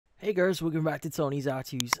Hey guys, welcome back to Tony's How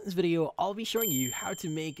To's. In this video, I'll be showing you how to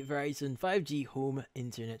make Verizon 5G home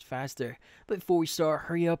internet faster. But before we start,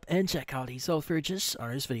 hurry up and check out the software just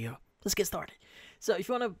on this video. Let's get started. So if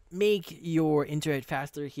you want to make your internet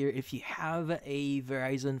faster here, if you have a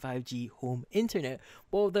Verizon 5G home internet,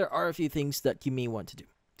 well, there are a few things that you may want to do.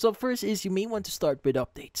 So first is you may want to start with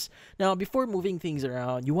updates. Now, before moving things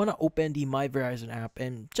around, you want to open the My Verizon app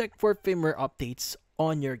and check for firmware updates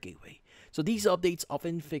on your gateway. So these updates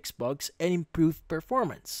often fix bugs and improve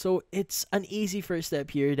performance. So it's an easy first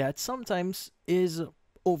step here that sometimes is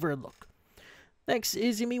overlooked. Next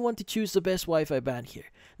is you may want to choose the best Wi-Fi band here.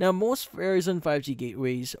 Now most Verizon 5G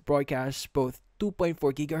gateways broadcast both 2.4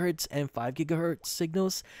 GHz and 5 GHz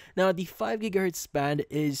signals. Now the 5 GHz band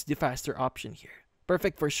is the faster option here.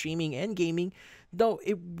 Perfect for streaming and gaming, though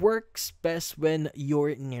it works best when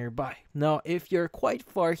you're nearby. Now, if you're quite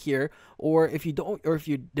far here, or if you don't, or if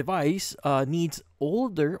your device needs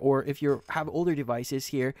older, or if you have older devices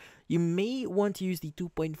here, you may want to use the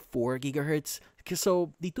 2.4 gigahertz.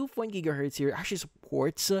 So the 2.4 gigahertz here actually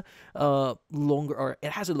supports longer, or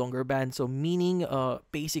it has a longer band. So meaning,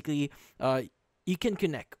 basically, you can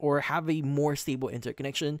connect or have a more stable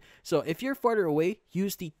interconnection. So if you're farther away,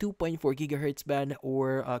 use the 2.4 gigahertz band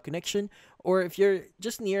or connection. Or if you're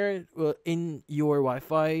just near in your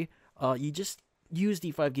Wi-Fi, you just use the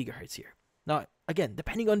 5 gigahertz here. Now, again,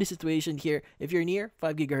 depending on the situation here, if you're near,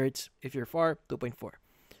 5 gigahertz. If you're far, 2.4.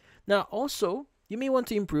 Now, also, you may want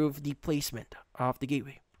to improve the placement of the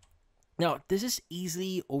gateway. Now, this is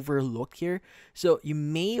easily overlooked here, so you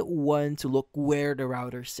may want to look where the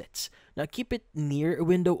router sits. Now, keep it near a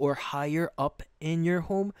window or higher up in your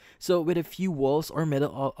home, so with a few walls or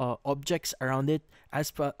metal objects around it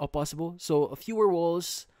as possible. So, fewer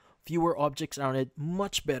walls, fewer objects around it,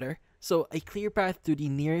 much better. So, a clear path to the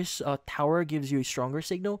nearest tower gives you a stronger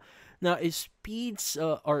signal. Now, if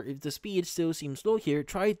the speed still seems low here,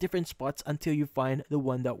 try different spots until you find the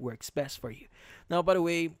one that works best for you. Now, by the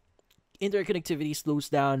way, interconnectivity slows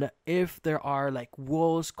down if there are like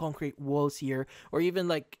walls, concrete walls here, or even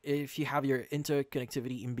like if you have your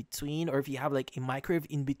interconnectivity in between, or if you have like a microwave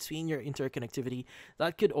in between your interconnectivity,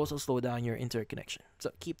 that could also slow down your interconnection.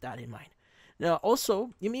 So keep that in mind. Now,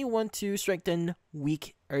 also, you may want to strengthen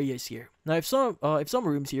weak areas here. Now, if some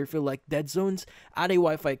rooms here feel like dead zones, add a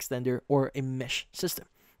Wi-Fi extender or a mesh system.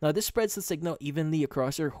 Now, this spreads the signal evenly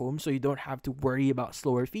across your home so you don't have to worry about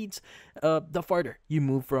slower feeds the farther you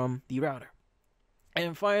move from the router.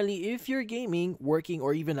 And finally, if you're gaming, working,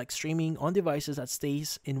 or even like streaming on devices that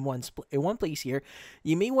stays in one place here,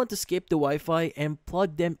 you may want to skip the Wi-Fi and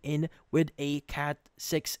plug them in with a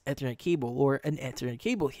Cat6 Ethernet cable or an Ethernet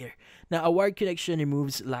cable here. Now, a wired connection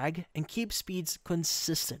removes lag and keeps speeds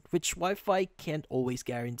consistent, which Wi-Fi can't always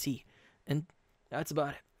guarantee. And that's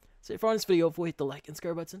about it. So if you found this video, hit the like and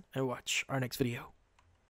subscribe button and watch our next video.